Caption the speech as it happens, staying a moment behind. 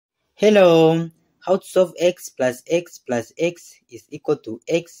Hello, how to solve x plus x plus x is equal to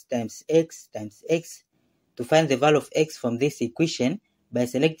x times x times x. To find the value of x from this equation by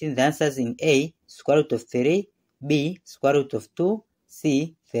selecting the answers in A, square root of 3, B, square root of 2,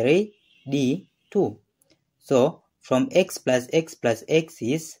 C, 3, D, 2. So, from x plus x plus x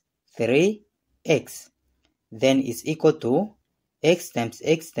is 3x. Then is equal to x times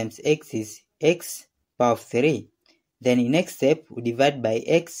x times x is x power of 3. Then in next step, we divide by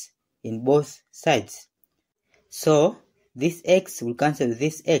x in both sides. So, this x will cancel with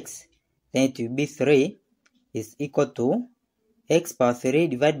this x. Then it will be 3 is equal to x power 3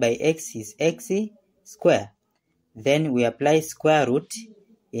 divided by x is x square. Then we apply square root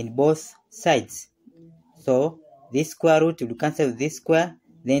in both sides. So, this square root will cancel with this square.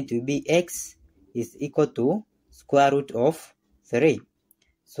 Then it will be x is equal to square root of 3.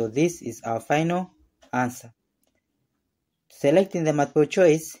 So, this is our final answer. Selecting the multiple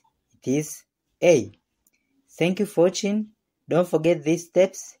choice, it is A. Thank you for watching. Don't forget these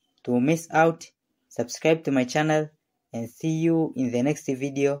steps to miss out. Subscribe to my channel and see you in the next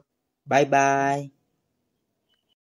video. Bye bye.